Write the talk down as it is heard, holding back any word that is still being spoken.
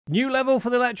New level for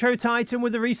the Electro Titan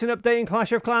with the recent update in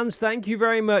Clash of Clans. Thank you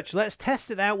very much. Let's test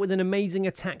it out with an amazing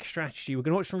attack strategy. We're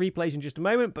going to watch some replays in just a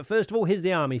moment, but first of all, here's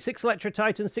the army. 6 Electro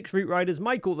Titans, 6 Root Riders,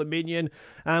 Michael the Minion,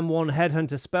 and 1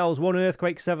 Headhunter spells, 1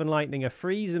 Earthquake, 7 Lightning, a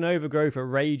Freeze, an Overgrowth, a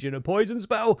Rage, and a Poison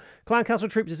spell. Clan Castle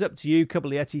troops is up to you.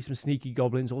 Couple of Yetis, some sneaky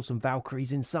goblins, or some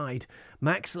Valkyries inside.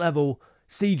 Max level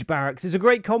Siege Barracks is a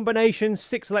great combination.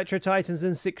 6 Electro Titans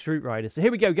and 6 Root Riders. So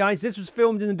here we go, guys. This was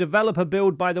filmed in the developer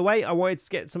build, by the way. I wanted to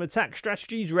get some attack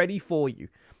strategies ready for you.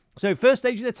 So first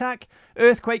stage of the attack,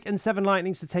 Earthquake and 7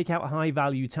 Lightnings to take out high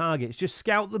value targets. Just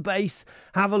scout the base,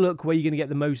 have a look where you're going to get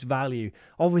the most value.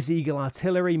 Obviously, Eagle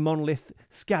Artillery, Monolith,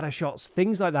 Scatter Shots,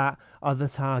 things like that are the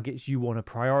targets you want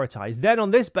to prioritize. Then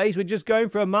on this base, we're just going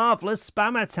for a marvelous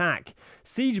spam attack.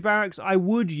 Siege Barracks I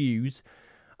would use.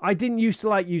 I didn't used to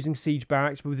like using Siege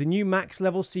Barracks, but with the new max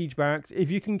level Siege Barracks, if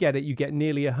you can get it, you get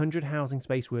nearly 100 housing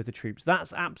space worth of troops.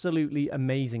 That's absolutely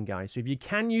amazing, guys. So if you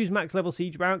can use max level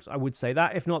Siege Barracks, I would say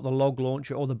that. If not, the Log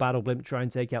Launcher or the Battle Blimp, try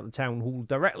and take out the Town Hall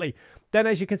directly. Then,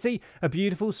 as you can see, a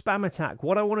beautiful spam attack.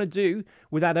 What I want to do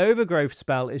with that Overgrowth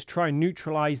spell is try and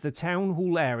neutralize the Town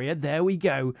Hall area. There we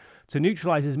go. To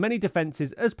neutralize as many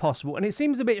defenses as possible. And it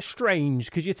seems a bit strange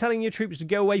because you're telling your troops to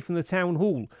go away from the Town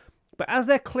Hall. But as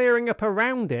they're clearing up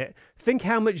around it, think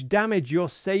how much damage you're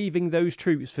saving those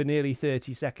troops for nearly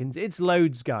 30 seconds. It's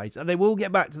loads, guys, and they will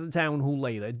get back to the Town Hall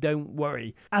later, don't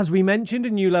worry. As we mentioned,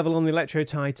 a new level on the Electro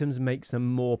Titans makes them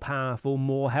more powerful,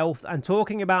 more health. And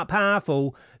talking about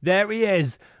powerful, there he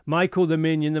is, Michael the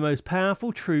Minion, the most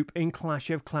powerful troop in Clash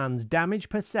of Clans. Damage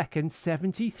per second,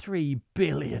 73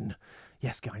 billion.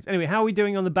 Yes, guys. Anyway, how are we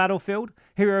doing on the battlefield?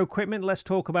 Hero equipment, let's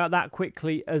talk about that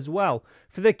quickly as well.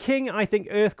 For the King, I think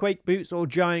Earthquake Boots or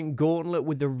Giant Gauntlet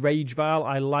with the Rage Vial.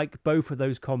 I like both of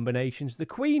those combinations. The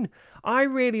Queen, I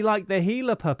really like the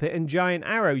Healer Puppet and Giant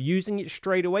Arrow. Using it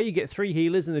straight away, you get 3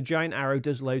 healers and the Giant Arrow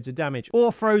does loads of damage.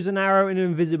 Or Frozen Arrow and an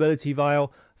Invisibility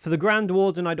Vial. For the Grand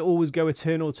Warden, I'd always go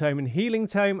Eternal Tome and Healing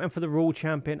Tome. And for the Rule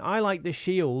Champion, I like the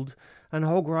Shield and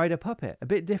Hog Rider Puppet. A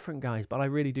bit different, guys, but I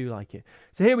really do like it.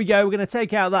 So here we go. We're going to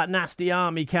take out that nasty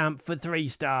army camp for 3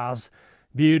 stars.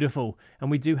 Beautiful. And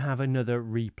we do have another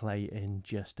replay in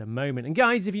just a moment. And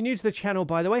guys, if you're new to the channel,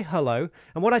 by the way, hello.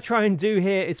 And what I try and do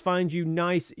here is find you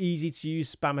nice, easy to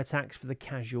use spam attacks for the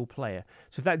casual player.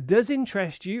 So if that does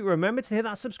interest you, remember to hit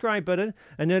that subscribe button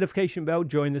and notification bell.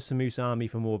 Join the Samus Army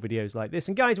for more videos like this.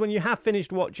 And guys, when you have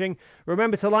finished watching,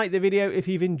 remember to like the video if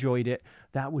you've enjoyed it.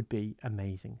 That would be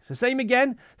amazing. So same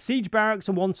again, Siege Barracks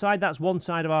on one side. That's one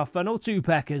side of our funnel. 2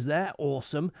 Peckers there.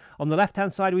 Awesome. On the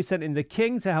left-hand side, we sent in the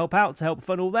King to help out, to help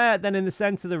funnel there. Then in the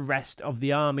center, the rest of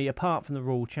the army, apart from the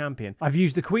Royal Champion. I've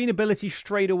used the Queen ability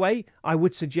straight away. I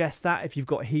would suggest that if you've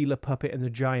got Healer Puppet and the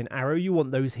Giant Arrow, you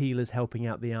want those healers helping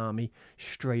out the army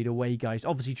straight away, guys.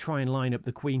 Obviously, try and line up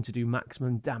the Queen to do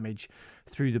maximum damage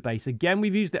through the base. Again,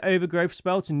 we've used the Overgrowth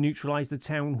spell to neutralize the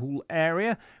Town Hall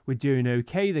area. We're doing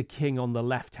okay. The King on the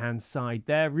left-hand side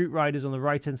there. Root Riders on the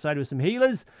right-hand side with some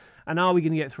healers. And are we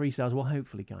going to get 3 stars? Well,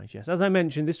 hopefully, guys, yes. As I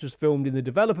mentioned, this was filmed in the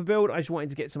developer build. I just wanted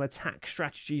to get some attack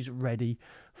strategies ready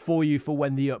for you for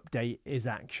when the update is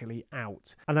actually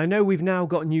out. And I know we've now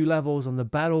got new levels on the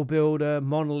Battle Builder,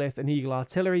 Monolith, and Eagle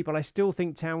Artillery, but I still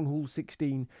think Town Hall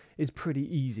 16 is pretty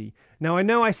easy. Now, I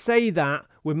know I say that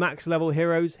with max level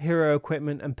heroes, hero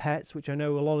equipment, and pets, which I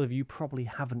know a lot of you probably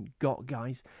haven't got,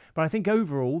 guys. But I think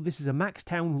overall, this is a max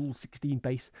Town Hall 16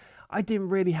 base. I didn't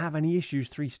really have any issues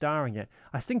 3-starring it.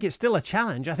 I think it's still a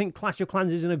challenge. I think Clash of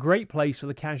Clans is in a great place for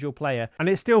the casual player, and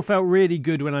it still felt really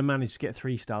good when I managed to get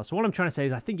 3 stars. So what I'm trying to say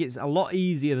is I think it's a lot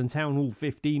easier than Town Hall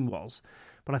 15 was,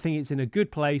 but I think it's in a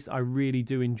good place. I really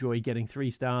do enjoy getting 3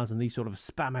 stars, and these sort of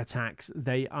spam attacks,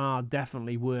 they are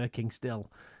definitely working still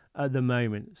at the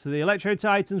moment. So the Electro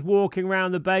Titans walking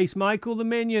around the base. Michael the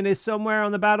Minion is somewhere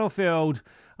on the battlefield.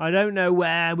 I don't know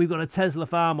where. We've got a Tesla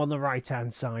farm on the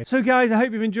right-hand side. So guys, I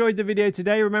hope you've enjoyed the video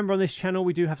today. Remember, on this channel,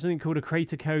 we do have something called a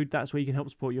creator code. That's where you can help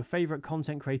support your favorite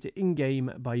content creator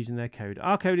in-game by using their code.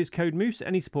 Our code is code Moose.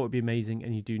 Any support would be amazing,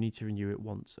 and you do need to renew it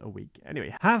once a week.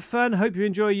 Anyway, have fun. Hope you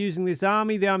enjoy using this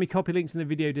army. The army copy links in the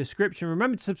video description.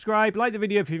 Remember to subscribe, like the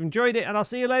video if you've enjoyed it, and I'll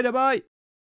see you later. Bye.